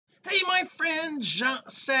Hey my friend,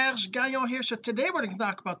 Jean-Serge Gagnon here. So today we're going to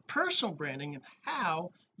talk about personal branding and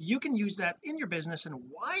how you can use that in your business and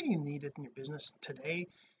why do you need it in your business today,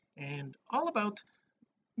 and all about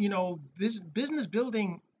business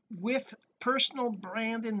building with personal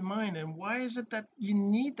brand in mind, and why is it that you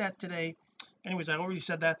need that today. Anyways, I already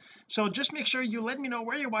said that, so just make sure you let me know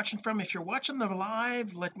where you're watching from. If you're watching the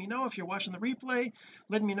live, let me know. If you're watching the replay,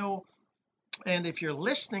 let me know. And if you're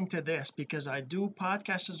listening to this, because I do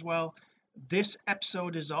podcasts as well, this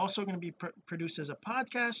episode is also going to be produced as a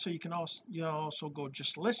podcast, so you can also go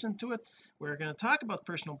just listen to it. We're going to talk about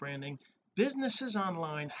personal branding, businesses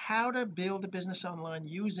online, how to build a business online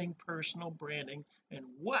using personal branding, and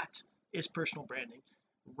what is personal branding,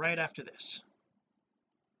 right after this.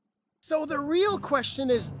 So the real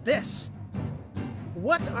question is this: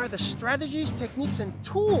 what are the strategies, techniques, and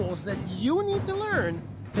tools that you need to learn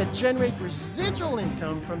to generate residual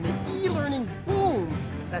income from the e-learning boom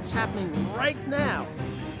that's happening right now?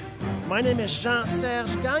 My name is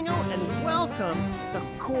Jean-Serge Gagnon, and welcome to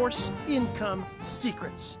Course Income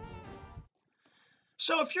Secrets.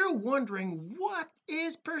 So if you're wondering what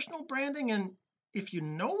is personal branding, and if you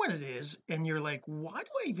know what it is and you're like, why do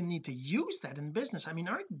I even need to use that in business? I mean,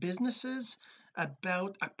 aren't businesses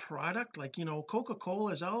about a product? Like,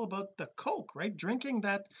 Coca-Cola is all about the Coke, right? Drinking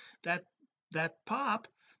that that pop,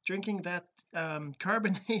 drinking that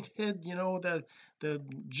carbonated, the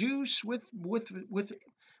juice with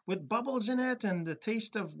bubbles in it, and the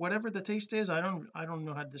taste of whatever the taste is. I don't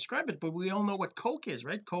know how to describe it, but we all know what Coke is,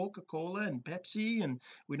 right? Coca-Cola and Pepsi. And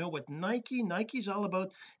we know what Nike's all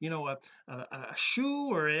about, a shoe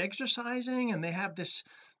or exercising, and they have this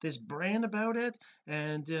brand about it.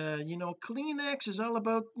 And Kleenex is all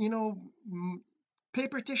about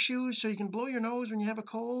paper tissues so you can blow your nose when you have a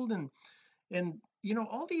cold. And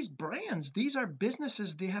all these brands, these are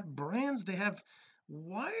businesses, they have brands, they have.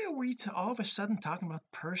 Why are we all of a sudden talking about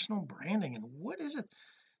personal branding, and what is it?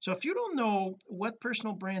 So if you don't know what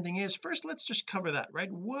personal branding is, first let's just cover that, right?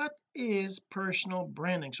 What is personal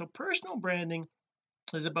branding? So personal branding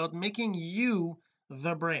is about making you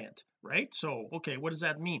the brand, right? So okay, what does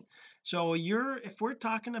that mean? So if we're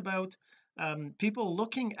talking about people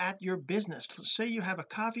looking at your business, say you have a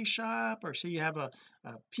coffee shop, or say you have a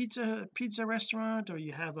pizza restaurant, or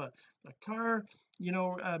you have a car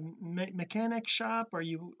mechanic shop, or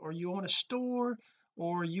you own a store,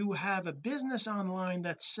 or you have a business online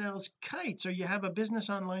that sells kites, or you have a business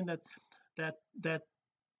online that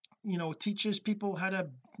teaches people how to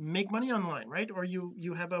make money online, right? Or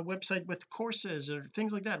you have a website with courses or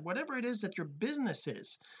things like that. Whatever it is that your business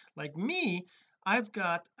is, like me, I've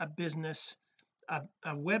got a business,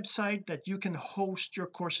 a website that you can host your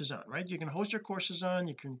courses on, right? You can host your courses on,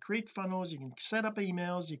 you can create funnels, you can set up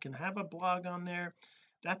emails, you can have a blog on there.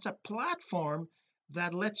 That's a platform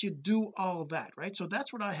that lets you do all that, right? So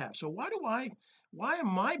that's what I have. So why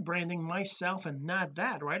am I branding myself and not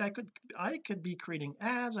that, right? I could be creating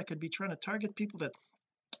ads, I could be trying to target people that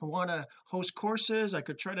want to host courses. I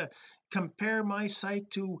could try to compare my site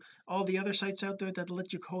to all the other sites out there that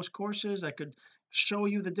let you host courses. I could show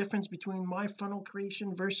you the difference between my funnel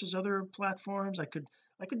creation versus other platforms. I could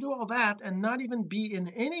do all that and not even be in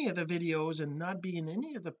any of the videos, and not be in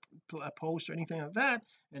any of the posts or anything like that,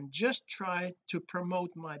 and just try to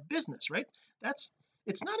promote my business, right?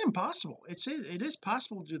 It's not impossible. It is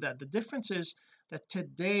possible to do that. The difference is that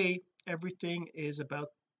today everything is about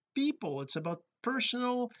people. It's about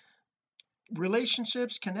personal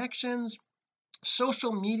relationships, connections.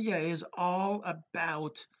 Social media is all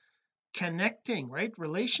about connecting, right?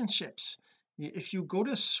 Relationships. If you go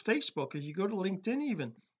to Facebook, if you go to LinkedIn,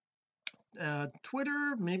 even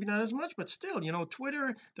Twitter, maybe not as much, but still,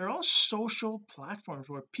 Twitter, they're all social platforms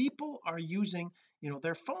where people are using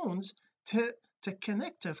their phones to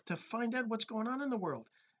connect, to find out what's going on in the world.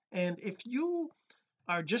 And if you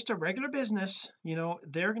are just a regular business,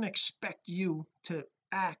 they're going to expect you to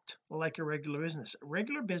act like a regular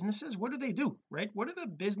businesses. What do, right? What do the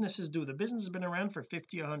businesses do? The business has been around for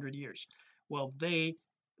 50, 100 years. Well, they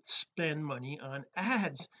spend money on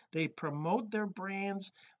ads, they promote their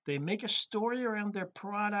brands, they make a story around their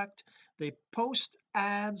product, they post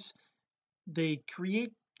ads, they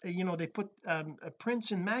create they put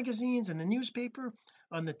prints in magazines and the newspaper.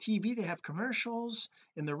 On the TV they have commercials,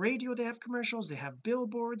 in the radio they have commercials, they have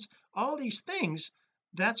billboards, all these things.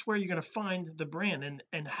 That's where you're going to find the brand.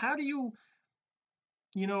 And how do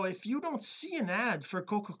if you don't see an ad for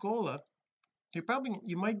Coca-Cola,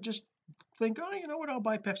 you might just think, oh, you know what, I'll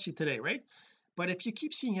buy Pepsi today, right? But if you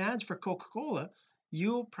keep seeing ads for Coca-Cola,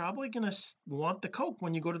 you're probably going to want the Coke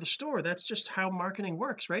when you go to the store. That's just how marketing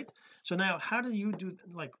works, right? So now how do you do,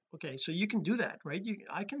 like, okay, so you can do that, right?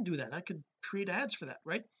 I can do that. I could create ads for that,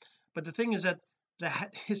 right? But the thing is that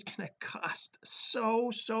that is going to cost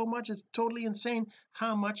so much. It's totally insane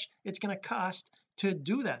how much it's going to cost to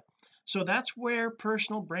do that. So that's where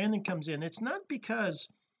personal branding comes in. It's not because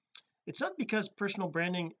personal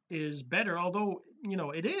branding is better, although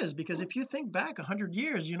it is, because if you think back 100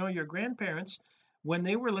 years, your grandparents, when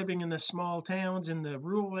they were living in the small towns, in the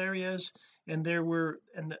rural areas, and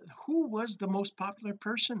who was the most popular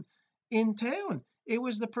person in town? It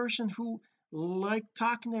was the person who liked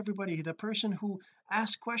talking to everybody, the person who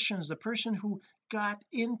asked questions, the person who got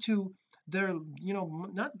into their,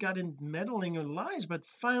 not got in meddling or lies, but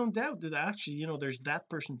found out that actually, there's that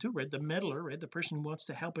person too, right? The meddler, right? The person who wants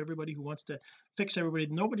to help everybody, who wants to fix everybody.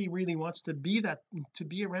 Nobody really wants to be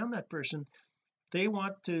around that person. They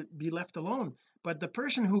want to be left alone. But the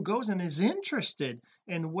person who goes and is interested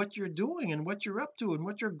in what you're doing and what you're up to and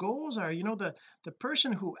what your goals are, the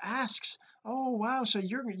person who asks, oh wow, so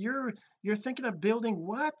you're thinking of building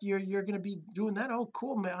what, you're going to be doing that, oh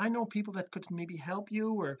cool man, I know people that could maybe help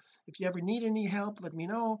you, or if you ever need any help, let me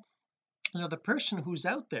know. The person who's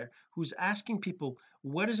out there, who's asking people,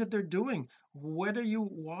 what is it they're doing,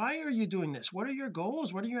 why are you doing this, what are your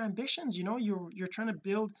goals, what are your ambitions, you're trying to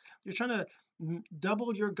build, you're trying to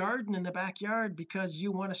double your garden in the backyard because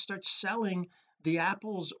you want to start selling the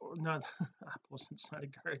apples, or not apples, it's not a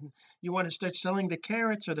garden, you want to start selling the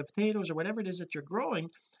carrots or the potatoes or whatever it is that you're growing,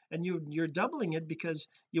 and you're doubling it because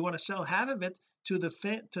you want to sell half of it to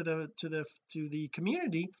the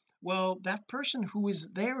community. Well, that person who is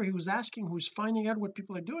there, who's asking, who's finding out what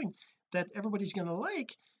people are doing that everybody's going to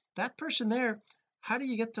like, that person there, how do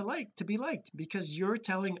you get to be liked? Because you're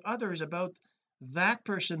telling others about that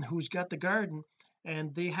person who's got the garden,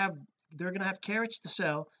 and they're going to have carrots to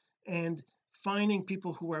sell, and finding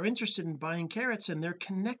people who are interested in buying carrots, and they're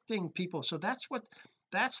connecting people. So that's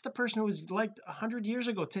the person who was liked 100 years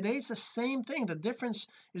ago. Today it's the same thing. The difference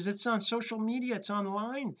is it's on social media, it's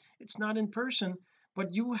online, it's not in person,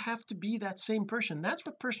 but you have to be that same person. That's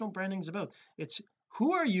what personal branding is about. It's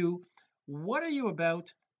who are you, what are you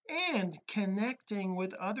about, and connecting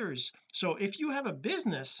with others. So if you have a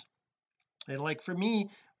business, and like for me,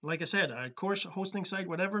 like I said, a course hosting site,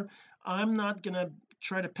 whatever, I'm not gonna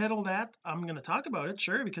try to peddle that. I'm going to talk about it,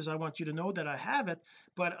 sure, because I want you to know that I have it,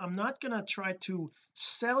 but I'm not going to try to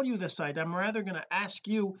sell you the site. I'm rather going to ask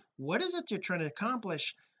you, what is it you're trying to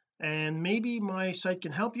accomplish? And maybe my site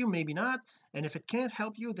can help you, maybe not. And if it can't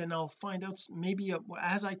help you, then I'll find out, maybe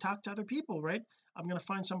as I talk to other people, right, I'm going to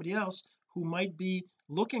find somebody else who might be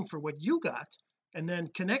looking for what you got, and then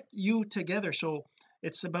connect you together. So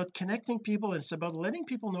it's about connecting people, and it's about letting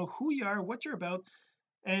people know who you are, what you're about.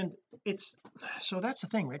 And it's, so that's the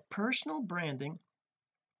thing, right? Personal branding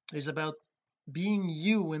is about being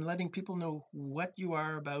you and letting people know what you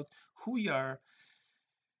are about, who you are,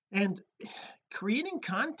 and creating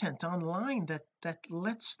content online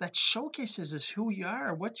that showcases is who you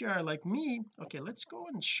are, what you are. Like me, okay, let's go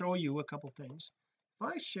and show you a couple things. If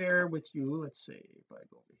I share with you, let's say if I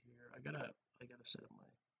go over here, I gotta set up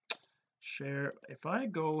my share. If I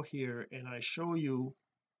go here and I show you,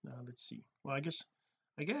 now let's see, well, I guess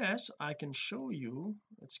I can show you.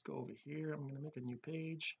 Let's go over here. I'm going to make a new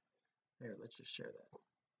page here. Let's just share that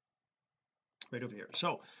right over here.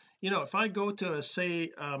 So if I go to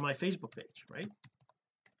say my Facebook page, right,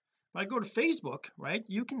 if I go to Facebook, right,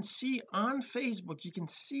 you can see on Facebook, you can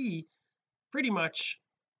see pretty much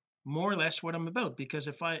more or less what I'm about. Because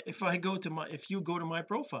if you go to my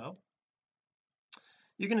profile,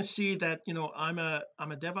 you're going to see that I'm a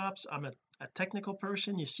DevOps, I'm a technical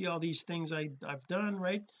person. You see all these things I've done,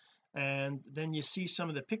 right? And then you see some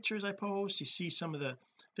of the pictures I post, you see some of the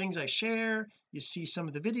things I share, you see some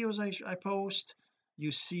of the videos I post, you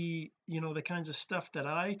see the kinds of stuff that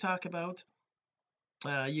I talk about.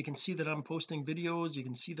 You can see that I'm posting videos, you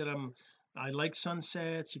can see that I like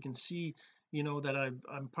sunsets, you can see that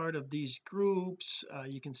I'm part of these groups,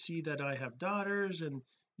 you can see that I have daughters, and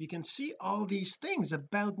you can see all these things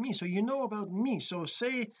about me. So about me. So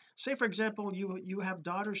say for example, you have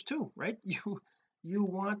daughters too, right? You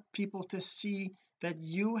want people to see that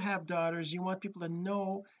you have daughters, you want people to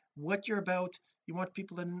know what you're about, you want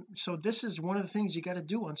people to, so this is one of the things you got to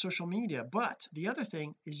do on social media. But the other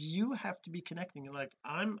thing is you have to be connecting. Like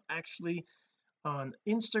I'm actually on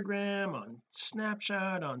Instagram, on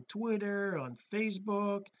Snapchat, on Twitter, on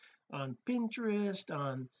Facebook, on Pinterest,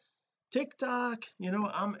 on TikTok,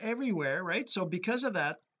 I'm everywhere, right? So because of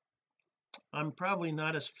that, I'm probably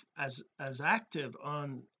not as active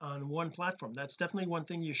on one platform. That's definitely one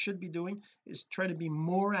thing you should be doing, is try to be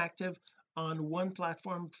more active on one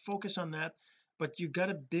platform. Focus on that. But you got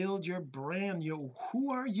to build your brand.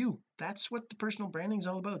 Who are you? That's what the personal branding is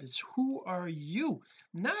all about. It's who are you,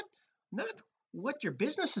 not what your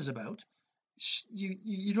business is about.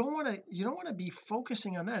 You don't want to, be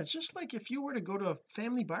focusing on that. It's just like if you were to go to a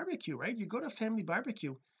family barbecue, right? You go to a family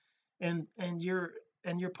barbecue and you're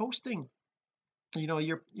posting,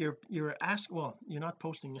 you're asked, well, you're not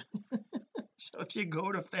posting. So if you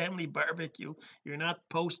go to family barbecue, you're not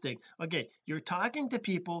posting. Okay, you're talking to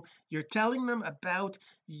people, you're telling them about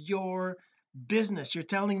your business. You're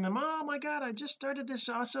telling them, oh my god, I just started this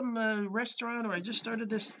awesome restaurant, or I just started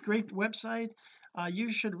this great website.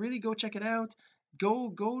 You should really go check it out.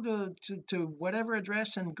 Go to whatever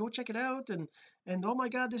address and go check it out, and oh my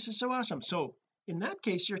god, this is so awesome. So in that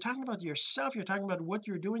case, you're talking about yourself, you're talking about what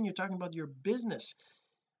you're doing, you're talking about your business.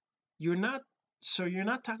 You're not So you're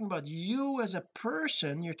not talking about you as a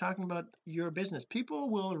person, you're talking about your business. People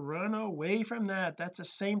will run away from that. That's the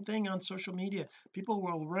same thing on social media. People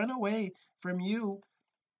will run away from you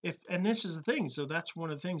if, and this is the thing. So that's one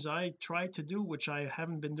of the things I try to do, which I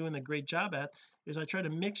haven't been doing a great job at, is I try to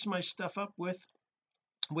mix my stuff up with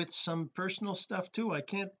some personal stuff too. I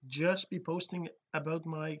can't just be posting about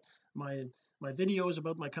my my videos,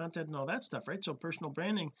 about my content and all that stuff, right? So personal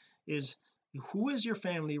branding is, who is your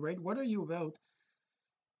family, right? What are you about?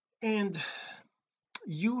 And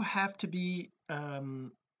you have to be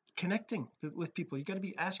connecting with people. You got to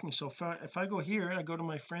be asking. So if I go here, I go to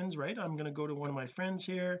my friends, right? I'm going to go to one of my friends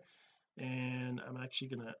here, and I'm actually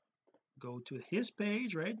going to go to his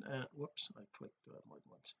page, right? Whoops, I clicked more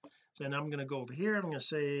than once. So then I'm going to go over here. I'm going to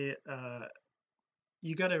say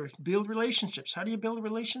you got to build relationships. How do you build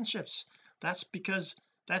relationships? That's because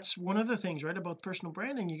that's one of the things, right, about personal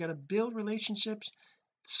branding. You got to build relationships.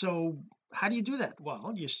 So how do you do that?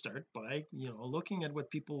 Well, you start by looking at what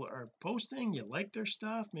people are posting. You like their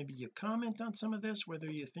stuff, maybe you comment on some of this, whether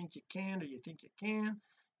you think you can or you think you can.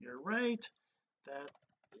 You're right, that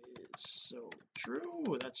is so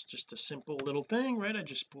true. That's just a simple little thing, right? I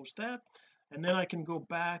just post that, and then I can go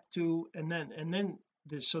back to, and then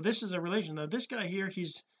this. So this is a relation. Now this guy here,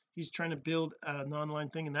 he's trying to build an online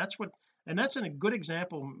thing, and that's a good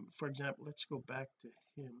example. For example, let's go back to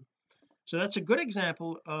him. So that's a good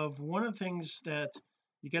example of one of the things that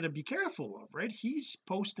you got to be careful of, right? He's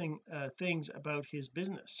posting things about his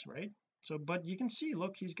business, right? So but you can see,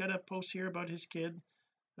 look, he's got a post here about his kid.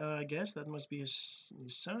 I guess that must be his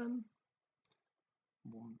son,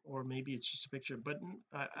 or maybe it's just a picture, but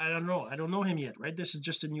I don't know him yet, right? This is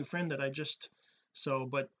just a new friend that I just, so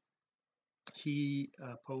but he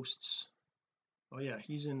posts, oh yeah,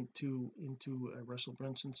 he's into Russell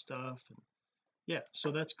Brunson stuff, and yeah,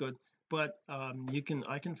 so that's good. But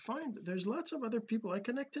I can find, there's lots of other people. I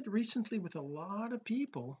connected recently with a lot of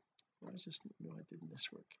people. Why is this, why didn't this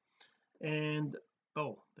work? And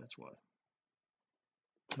oh, that's why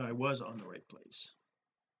I was on the right place.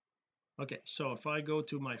 Okay, so if I go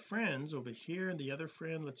to my friends over here, and the other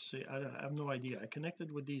friend, let's say, I have no idea, I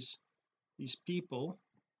connected with these people.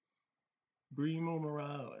 Brimo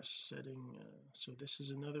Morales setting, so this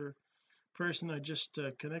is another person I just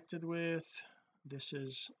connected with. This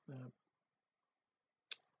is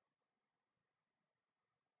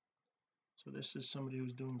so this is somebody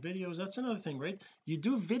who's doing videos. That's another thing, right? You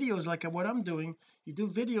do videos like what I'm doing. You do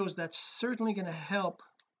videos, that's certainly going to help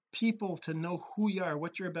people to know who you are,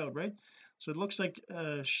 what you're about, right? So it looks like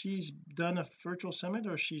she's done a virtual summit,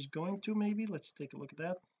 or she's going to, maybe. Let's take a look at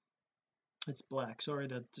that. It's black, sorry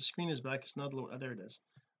that the screen is black. It's not low. There it is.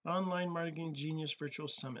 Online Marketing Genius Virtual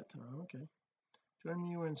Summit. Okay, join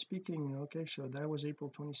me when speaking. Okay, so that was April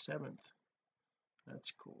 27th.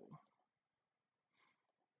 That's cool.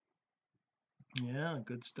 Yeah,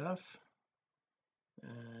 good stuff.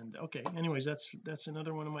 And okay, anyways, that's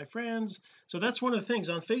another one of my friends. So that's one of the things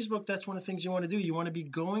on Facebook. That's one of the things you want to do. You want to be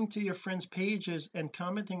going to your friends' pages and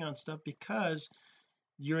commenting on stuff, because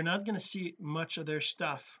you're not going to see much of their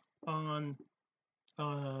stuff on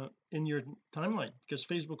in your timeline, because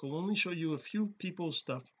Facebook will only show you a few people's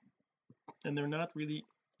stuff, and they're not really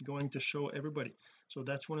going to show everybody. So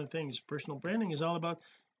that's one of the things. Personal branding is all about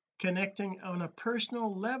connecting on a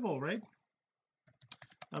personal level, right?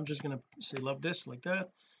 I'm just going to say love this, like that,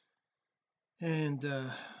 and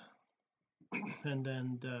and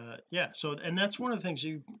then yeah, so, and that's one of the things,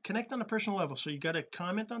 you connect on a personal level. So you got to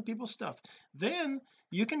comment on people's stuff. Then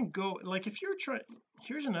you can go, like, if you're trying,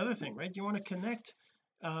 here's another thing, right? You want to connect,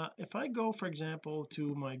 if I go, for example,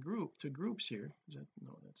 to my group, to groups here, is that,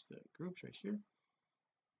 no, that's the groups right here.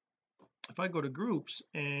 if I go to groups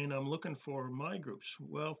and I'm looking for my groups,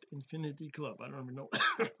 Wealth Infinity Club, I don't even know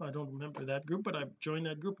I don't remember that group, but I've joined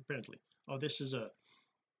that group apparently. Oh, this is a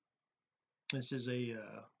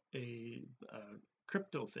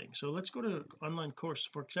crypto thing. So let's go to online course,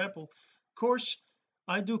 for example. Course,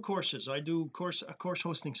 I do courses, I do a course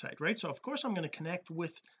hosting site, right? So of course I'm going to connect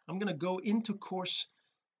with, I'm going to go into course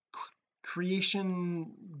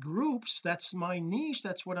creation groups. That's my niche,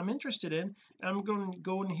 that's what I'm interested in. I'm going to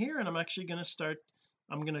go in here and I'm actually going to start,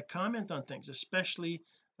 I'm going to comment on things, especially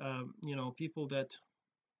people that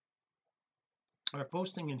are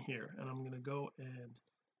posting in here, and I'm going to go and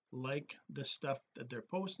like the stuff that they're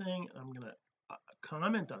posting. I'm going to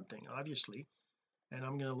comment on things, obviously, and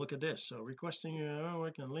I'm going to look at this. So requesting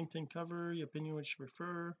working on LinkedIn cover, your opinion, which you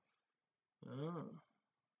prefer. Oh,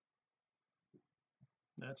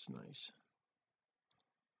 that's nice.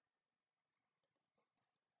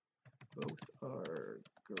 Both are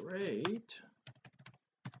great,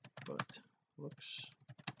 but looks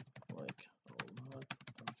like a lot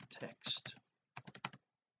of text.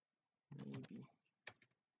 Maybe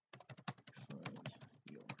find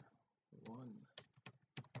your one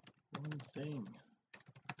thing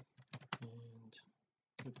and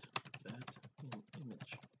put that in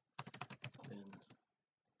image, then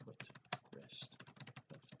put rest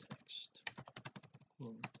of text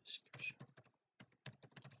in description.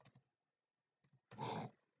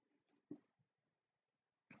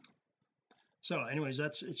 So anyways,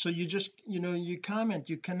 that's it. So you just you comment,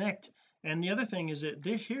 you connect. And the other thing is that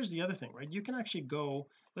here's the other thing, right? You can actually go,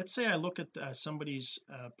 let's say I look at somebody's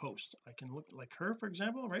post. I can look like her, for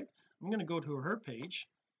example, right? I'm going to go to her page,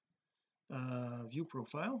 view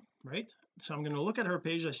profile, right? So I'm going to look at her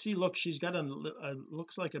page. I see, look, she's got a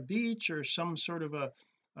looks like a beach or some sort of a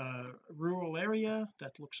rural area.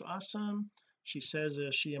 That looks awesome. She says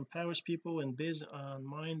she empowers people in biz on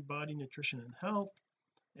mind, body, nutrition, and health.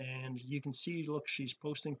 And you can see, look, she's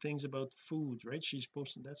posting things about food, right? She's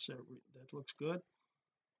posting, that looks good.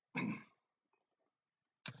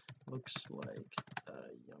 Looks like a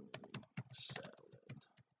yummy salad,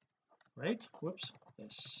 right? Whoops.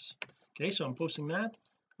 Yes. Okay, so I'm posting that.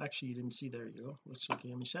 Actually, you didn't see, there you go. Looks like a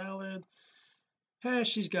yummy salad.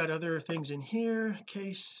 She's got other things in here.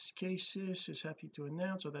 Cases is happy to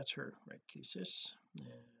announce. Oh, that's her, right? Cases, and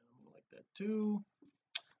I like that too.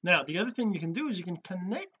 Now the other thing you can do is you can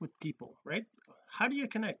connect with people, right? How do you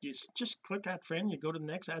connect? You just click add friend, you go to the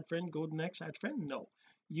next, add friend, go to the next, add friend. No,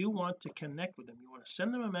 you want to connect with them, you want to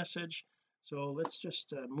send them a message. So let's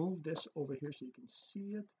just move this over here so you can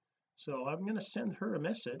see it. So I'm going to send her a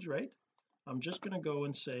message, right? I'm just going to go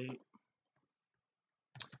and say,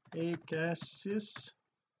 hey Cassis,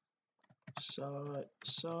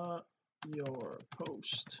 saw your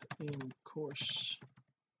post in course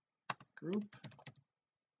group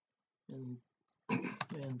and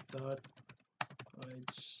and thought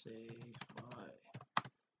I'd say hi.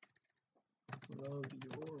 Love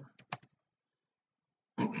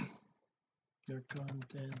your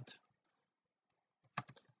content.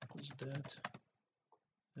 Is that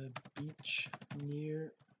a beach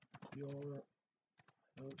near your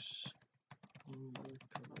house in your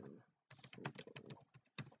cover photo,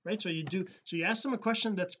 right? So you ask them a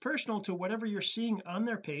question that's personal to whatever you're seeing on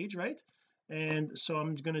their page, right? And so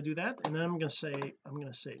I'm going to do that, and then I'm going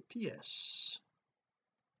to say PS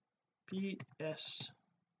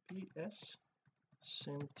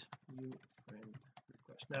sent you friend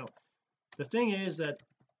request. Now the thing is that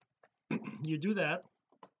you do that,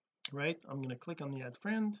 right? I'm going to click on the add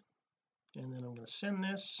friend, and then I'm going to send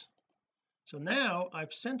this. So now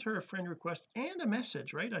I've sent her a friend request and a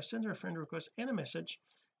message, right? I've sent her a friend request and a message.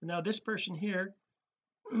 And now this person here,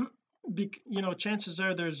 chances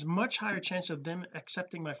are there's much higher chance of them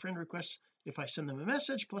accepting my friend request if I send them a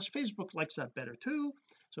message. Plus Facebook likes that better too.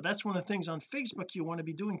 So that's one of the things on Facebook you want to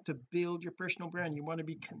be doing to build your personal brand. You want to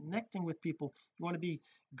be connecting with people, you want to be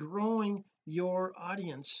growing your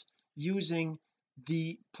audience using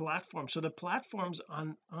the platform. So the platforms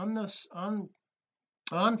on this on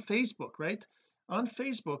Facebook, right? On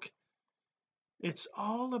Facebook, it's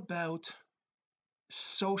all about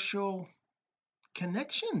social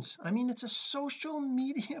connections. I mean, it's a social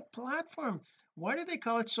media platform. Why do they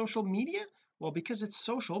call it social media? Well, because it's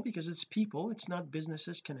social, because it's people. It's not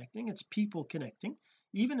businesses connecting, it's people connecting.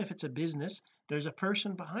 Even if it's a business, there's a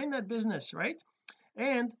person behind that business, right?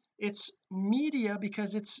 And it's media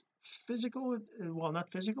because it's physical, well,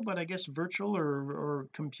 not physical, but I guess virtual or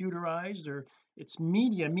computerized, or it's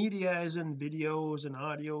media as in videos and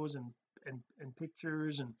audios and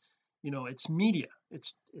pictures, and it's media.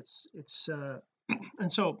 It's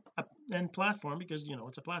and so and platform, because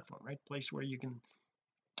it's a platform, right? Place where you can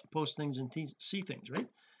post things and see things, right?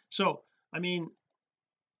 So I mean,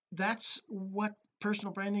 that's what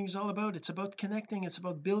personal branding is all about. It's about connecting, it's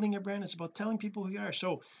about building a brand, it's about telling people who you are.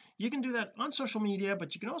 So you can do that on social media,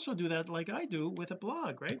 but you can also do that like I do with a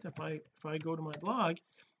blog, right? If I go to my blog,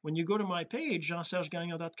 when you go to my page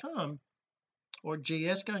jean-serge-gagnon.com or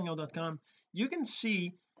jsgagnon.com, you can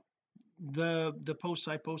see the posts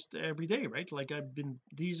I post every day, right? Like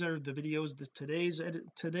these are the videos that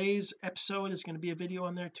today's episode is going to be a video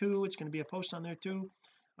on there too, it's going to be a post on there too.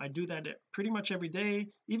 I do that pretty much every day,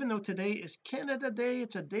 even though today is Canada Day,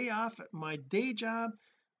 it's a day off at my day job.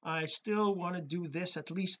 I still want to do this, at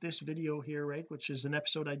least this video here, right, which is an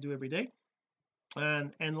episode I do every day.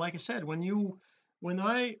 And like I said, when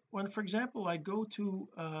for example I go to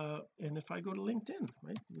and if I go to LinkedIn,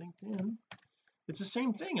 right, LinkedIn, it's the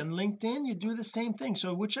same thing. On LinkedIn you do the same thing.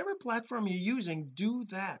 So whichever platform you're using, do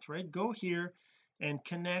that, right? Go here and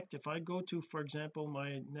connect. If I go to, for example,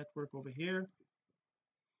 my network over here,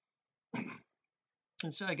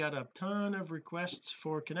 and so I got a ton of requests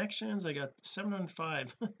for connections. I got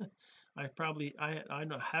 705. I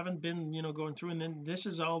haven't been going through, and then this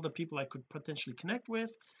is all the people I could potentially connect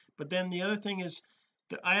with. But then the other thing is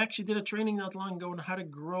that I actually did a training not long ago on how to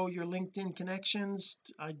grow your LinkedIn connections.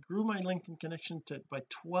 I grew my LinkedIn connection to by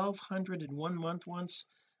 1200 in 1 month once.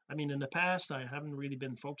 I mean, in the past I haven't really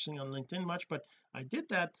been focusing on LinkedIn much, but I did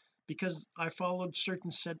that because I followed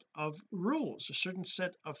certain set of rules, a certain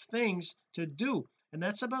set of things to do. And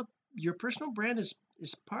that's about your personal brand is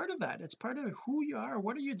part of that. It's part of who you are.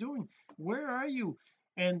 What are you doing? Where are you?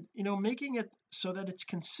 And making it so that it's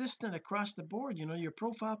consistent across the board. Your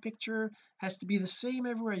profile picture has to be the same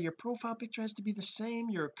everywhere. Your profile picture has to be the same,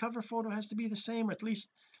 your cover photo has to be the same, or at least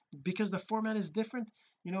because the format is different.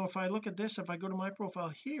 If I look at this, if I go to my profile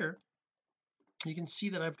here, you can see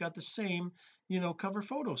that I've got the same cover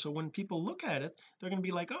photo. So when people look at it, they're going to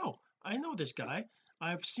be like, oh, I know this guy,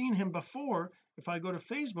 I've seen him before. If I go to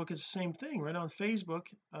Facebook, it's the same thing, right? On Facebook,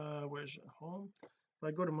 where's home, if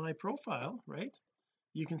I go to my profile, right,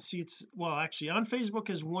 you can see it's, well, actually on Facebook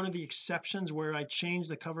is one of the exceptions where I changed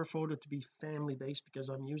the cover photo to be family based, because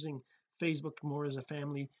I'm using Facebook more as a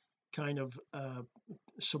family kind of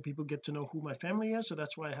so people get to know who my family is. So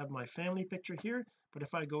that's why I have my family picture here. But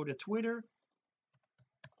if I go to Twitter,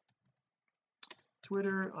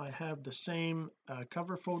 I have the same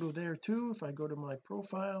cover photo there too. If I go to my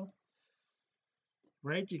profile,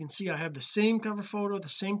 right, you can see I have the same cover photo, the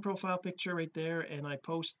same profile picture right there, and I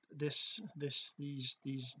post these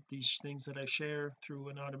things that I share through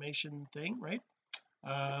an automation thing, right?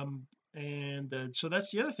 And so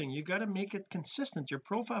that's the other thing, you got to make it consistent. Your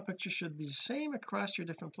profile picture should be the same across your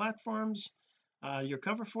different platforms. Your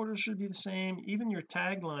cover photo should be the same, even your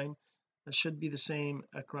tagline should be the same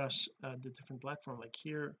across the different platform. Like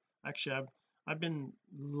here, actually I've been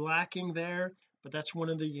lacking there, but that's one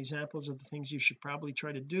of the examples of the things you should probably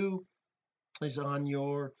try to do, is on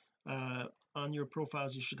your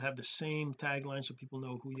profiles you should have the same tagline so people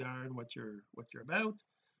know who you are and what you're about.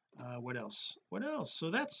 What else so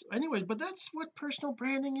that's, anyways, but that's what personal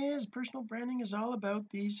branding is. Personal branding is all about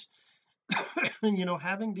these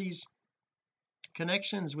having these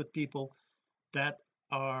connections with people that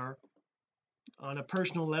are on a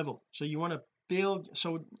personal level. So you want to build,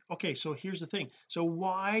 so okay, so here's the thing, so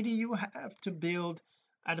why do you have to build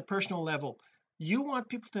at a personal level? You want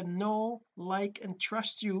people to know, like, and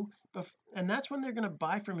trust you, and that's when they're going to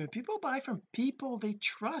buy from you. People buy from people they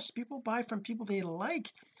trust, people buy from people they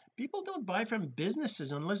like. People don't buy from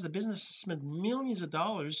businesses unless the business has spent millions of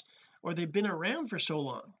dollars or they've been around for so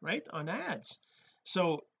long, right, on ads.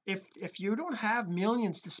 So if you don't have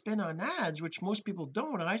millions to spend on ads, which most people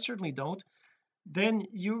don't, I certainly don't, then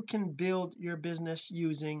you can build your business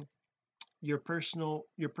using your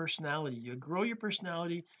personality. You grow your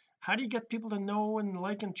personality. How do you get people to know and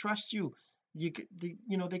like and trust you? They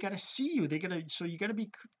got to see you, so you got to be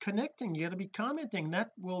connecting, you got to be commenting.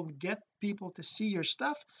 That will get people to see your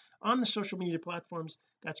stuff on the social media platforms.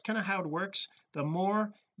 That's kind of how it works. The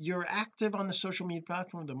more you're active on the social media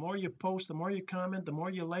platform, the more you post, the more you comment, the more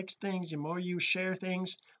you like things, the more you share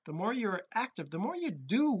things, the more you're active, the more you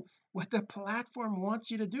do what the platform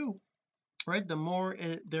wants you to do, right, the more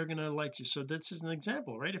they're going to like you. So this is an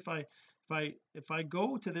example, right? If I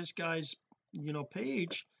go to this guy's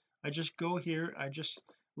page, I just go here, I just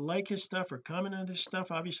like his stuff or comment on his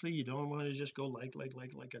stuff. Obviously you don't want to just go like I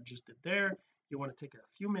just did there. You want to take a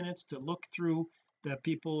few minutes to look through the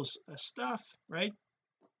people's stuff, right?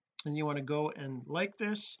 And you want to go and like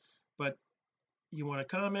this, but you want to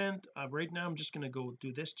comment. Right now I'm just going to go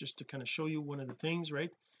do this just to kind of show you one of the things,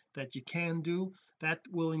 right? that you can do that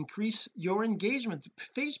will increase your engagement.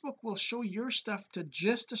 Facebook will show your stuff to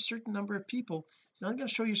just a certain number of people. It's not going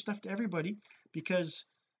to show your stuff to everybody, because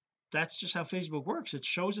that's just how Facebook works. It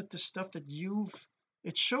shows it the stuff that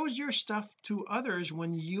it shows your stuff to others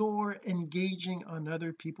when you're engaging on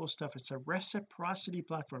other people's stuff. It's a reciprocity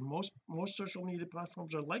platform. Most social media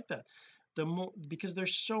platforms are like that. Because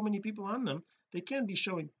there's so many people on them, they can't be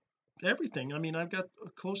showing everything. I mean, I've got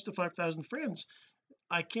close to 5,000 friends.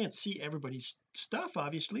 I can't see everybody's stuff.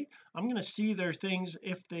 Obviously I'm going to see their things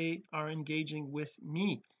if they are engaging with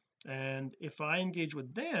me, and if I engage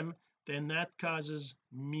with them, then that causes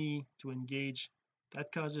me to engage.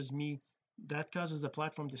 That causes the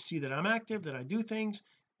platform to see that I'm active, that I do things,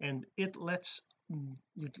 and it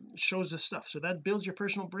shows the stuff. So that builds your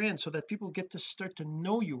personal brand, so that people get to start to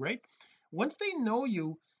know you, right? Once they know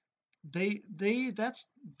you, they'll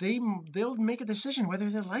make a decision whether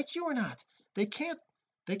they like you or not. They can't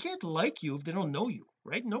like you if they don't know you,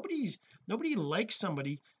 right? Nobody likes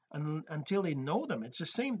somebody until they know them. That's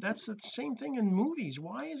the same thing in movies.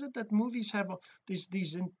 Why is it that movies have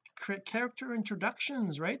character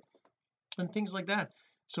introductions, right, and things like that?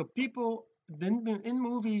 So people in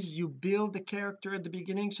movies, you build the character at the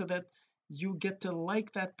beginning so that you get to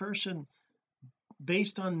like that person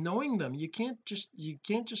based on knowing them. You can't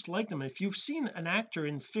just like them. If you've seen an actor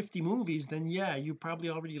in 50 movies, then yeah, you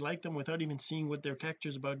probably already like them without even seeing what their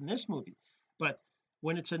character's about in this movie. But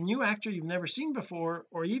when it's a new actor you've never seen before,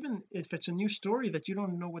 or even if it's a new story that you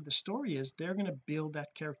don't know what the story is, they're going to build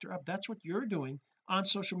that character up. That's what you're doing on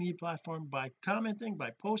social media platform, by commenting,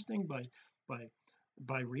 by posting, by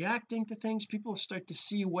by reacting to things. People start to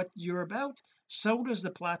see what you're about. So does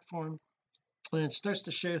the platform, and it starts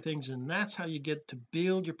to share things, and that's how you get to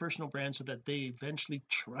build your personal brand, so that they eventually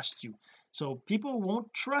trust you. So people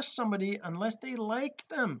won't trust somebody unless they like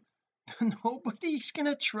them. Nobody's going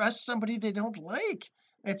to trust somebody they don't like.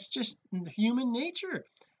 It's just human nature.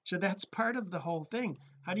 So that's part of the whole thing.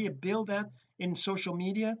 How do you build that in social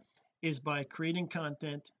media? Is by creating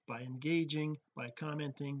content, by engaging, by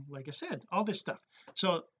commenting, like I said, all this stuff.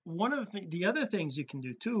 So one of the other things you can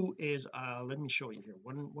do too is let me show you here.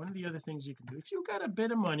 One of the other things you can do, if you got a bit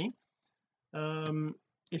of money, um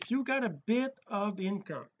if you got a bit of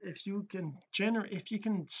income, if you can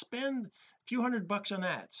spend a few $100 on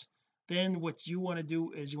ads, then what you want to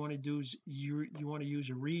do is you want to use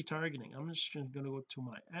a retargeting. I'm just going to go to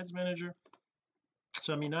my ads manager.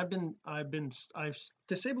 So I mean, I've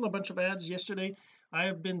disabled a bunch of ads yesterday.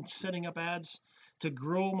 I've been setting up ads to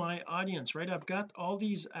grow my audience, right? I've got all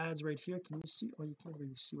these ads right here. Can you see? Oh, you can't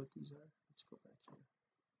really see what these are. Let's go back here.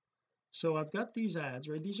 So I've got these ads,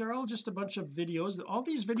 right? These are all just a bunch of videos. All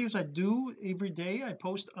these videos I do every day, I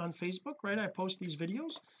post on Facebook, right? I post these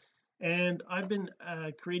videos, and I've been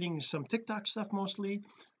creating some TikTok stuff mostly.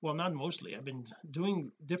 Well, not mostly, I've been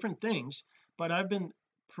doing different things, but I've been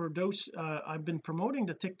promoting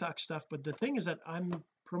the TikTok stuff. But the thing is that I'm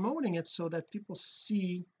promoting it so that people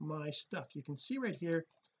see my stuff. You can see right here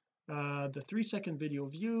the 3-second video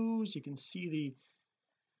views. You can see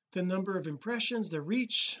the number of impressions, the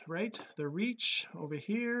reach, right? The reach over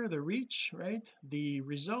here, the reach, right? The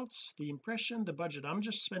results, the impression, the budget. I'm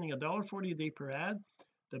just spending $1.40 a day per ad,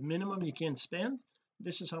 the minimum you can spend.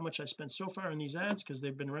 This is how much I spent so far on these ads, because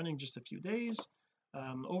they've been running just a few days.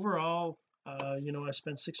 Overall, I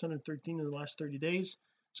spent 613 in the last 30 days.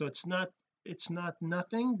 So it's not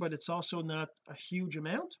nothing, but it's also not a huge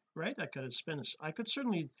amount, right? I could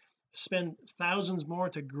certainly spend thousands more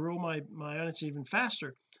to grow my audience even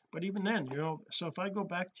faster. But even then, so if I go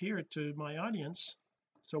back here to my audience,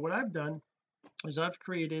 so what I've done is I've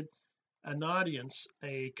created an audience,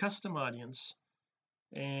 a custom audience,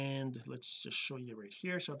 and let's just show you right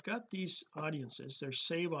here. So I've got these audiences. They're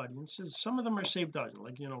save audiences. Some of them are saved audience,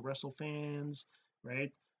 like Wrestle fans,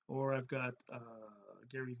 right? Or I've got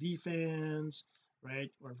Gary V fans,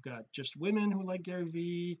 right? Or I've got just women who like Gary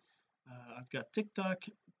V. I've got TikTok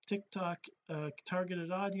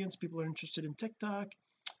targeted audience. People are interested in TikTok.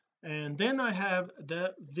 And then I have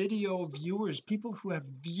the video viewers, people who have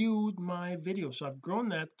viewed my video. So I've grown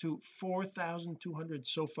that to 4,200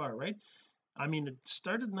 so far, right? I mean, it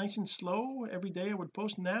started nice and slow. Every day I would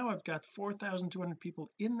post. Now I've got 4,200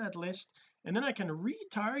 people in that list, and then I can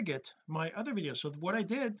retarget my other videos. So what I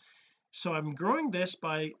did, so I'm growing this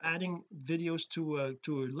by adding videos to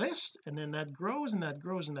a list, and then that grows and that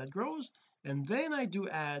grows and that grows, and then I do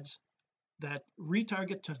ads that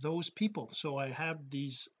retarget to those people. So I have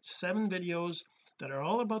these 7 videos that are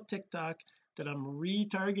all about TikTok that I'm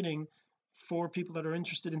retargeting for people that are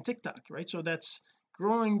interested in TikTok, right? So that's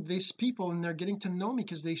growing these people, and they're getting to know me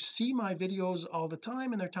because they see my videos all the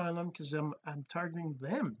time, and they're telling them, because I'm targeting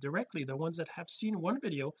them directly, the ones that have seen one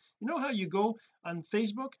video. You know how you go on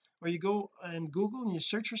Facebook or you go on Google and you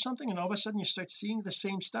search for something, and all of a sudden you start seeing the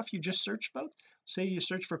same stuff you just searched about. Say you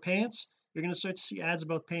search for pants, you're going to start to see ads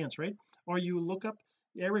about pants, right? Or you look up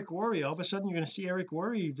Eric Worre, all of a sudden you're going to see Eric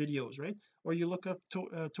Worre videos, right? Or you look up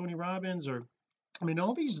Tony Robbins, or I mean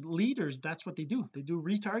all these leaders, that's what they do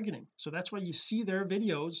retargeting. So that's why you see their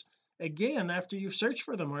videos again after you've searched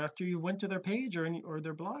for them, or after you went to their page or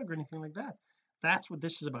their blog or anything like that. That's what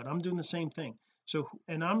this is about. I'm doing the same thing. So,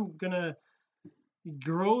 and I'm gonna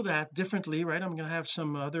grow that differently, right? I'm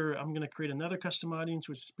gonna create another custom audience,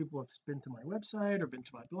 which is people who have been to my website or been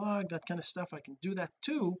to my blog, that kind of stuff. I can do that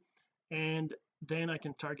too, and then I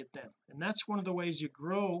can target them. And that's one of the ways you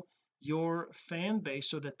grow your fan base,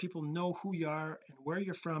 so that people know who you are and where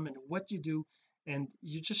you're from and what you do. And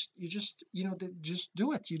you just just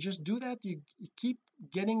do it. You just do that. You keep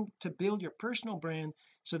getting to build your personal brand,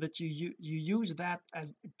 so that you use that,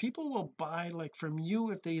 as people will buy like from you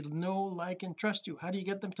if they know, like, and trust you. How do you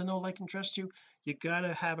get them to know, like, and trust you? You got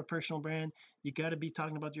to have a personal brand. You got to be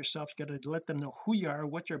talking about yourself. You got to let them know who you are,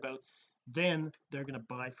 what you're about. Then they're going to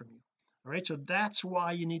buy from you. All right, so that's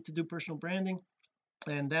why you need to do personal branding,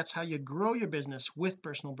 and that's how you grow your business with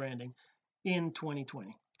personal branding in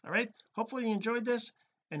 2020. All right, hopefully you enjoyed this,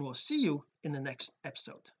 and we'll see you in the next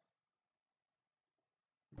episode.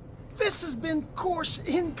 This has been Course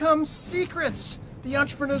Income Secrets, the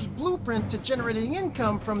entrepreneur's blueprint to generating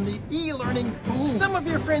income from the e-learning boom. Some of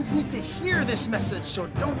your friends need to hear this message, so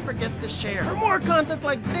don't forget to share. For more content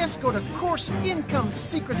like this, go to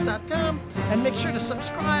CourseIncomeSecrets.com and make sure to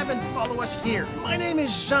subscribe and follow us here. My name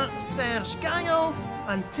is Jean-Serge Gagnon.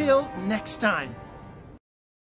 Until next time.